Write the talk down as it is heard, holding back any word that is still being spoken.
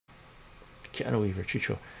piano weaver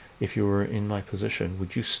Chicho, if you were in my position,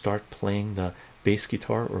 would you start playing the bass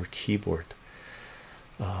guitar or keyboard?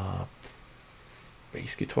 uh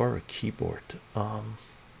Bass guitar or keyboard?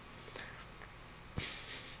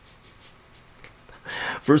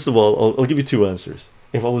 First of all, I'll give you two answers.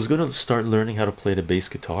 If I was going to start learning how to play the bass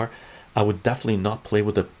guitar, I would definitely not play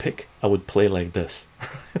with a pick. I would play like this.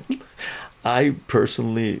 I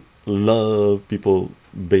personally love people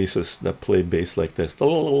bassists that play bass like this.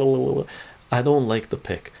 I don't like the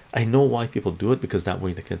pick. I know why people do it, because that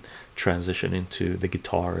way they can transition into the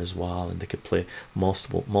guitar as well, and they could play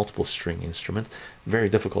multiple string instruments. Very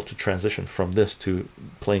difficult to transition from this to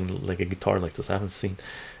playing like a guitar like this. I haven't seen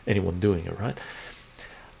anyone doing it, right?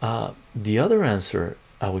 The other answer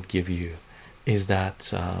I would give you is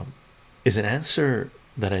that is an answer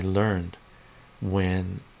that I learned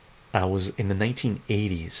when I was in the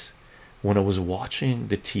 1980s, when I was watching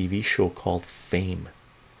the TV show called Fame.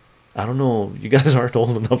 I don't know, you guys aren't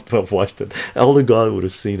old enough to have watched it. Elder God would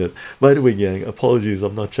have seen it. By the way, gang, apologies,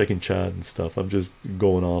 I'm not checking chat and stuff. I'm just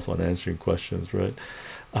going off on answering questions, right?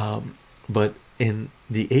 But in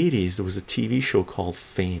the 80s, there was a TV show called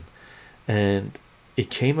Fame, and it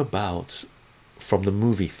came about from the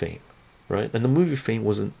movie Fame, right? And the movie Fame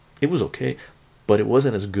wasn't, it was okay, but it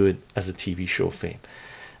wasn't as good as the TV show Fame.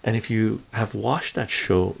 And if you have watched that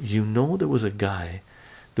show, you know there was a guy,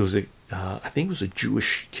 there was a I think it was a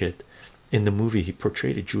Jewish kid in the movie. He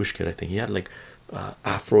portrayed a Jewish kid. I think he had like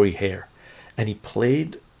afro hair, and he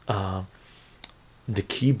played the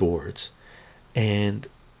keyboards, and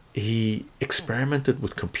he experimented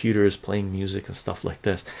with computers, playing music and stuff like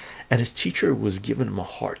this. And his teacher was giving him a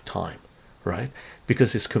hard time, right?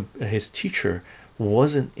 Because his teacher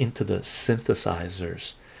wasn't into the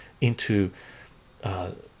synthesizers, into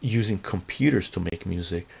using computers to make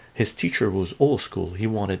music. His teacher was old school. He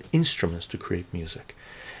wanted instruments to create music.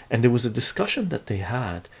 And there was a discussion that they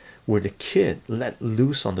had where the kid let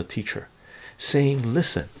loose on the teacher, saying,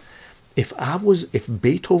 listen, if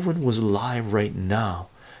Beethoven was alive right now,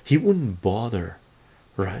 he wouldn't bother,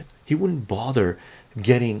 right? He wouldn't bother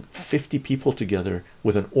getting 50 people together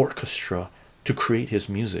with an orchestra to create his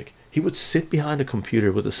music. He would sit behind a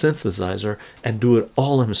computer with a synthesizer and do it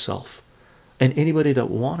all himself. And anybody that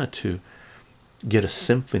wanted to get a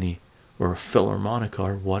symphony or a philharmonic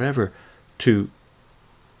or whatever to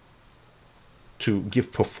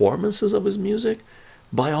give performances of his music,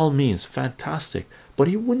 by all means, fantastic. But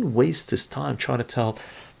he wouldn't waste his time trying to tell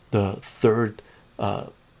the third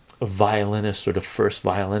violinist or the first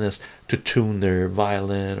violinist to tune their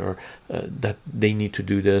violin, or that they need to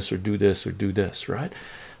do this or do this or do this, right?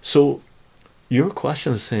 So your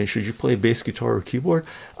question is saying, should you play bass guitar or keyboard?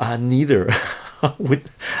 Neither.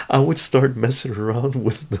 I would start messing around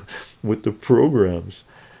with the programs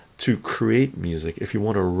to create music. If you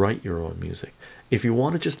want to write your own music, if you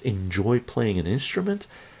want to just enjoy playing an instrument,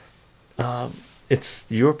 it's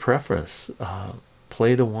your preference.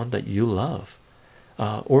 Play the one that you love,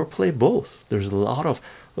 or play both. There's a lot of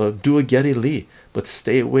do a Geddy Lee, but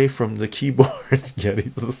stay away from the keyboard.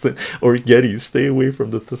 Geddy, or Geddy, stay away from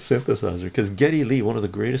the synthesizer, because Geddy Lee, one of the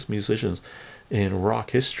greatest musicians in rock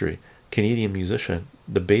history, Canadian musician,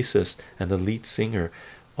 the bassist and the lead singer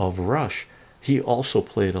of Rush, he also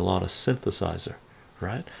played a lot of synthesizer,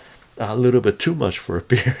 right? A little bit too much for a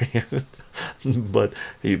period. But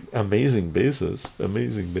amazing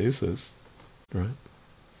bassist, right?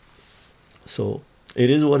 So it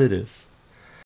is what it is.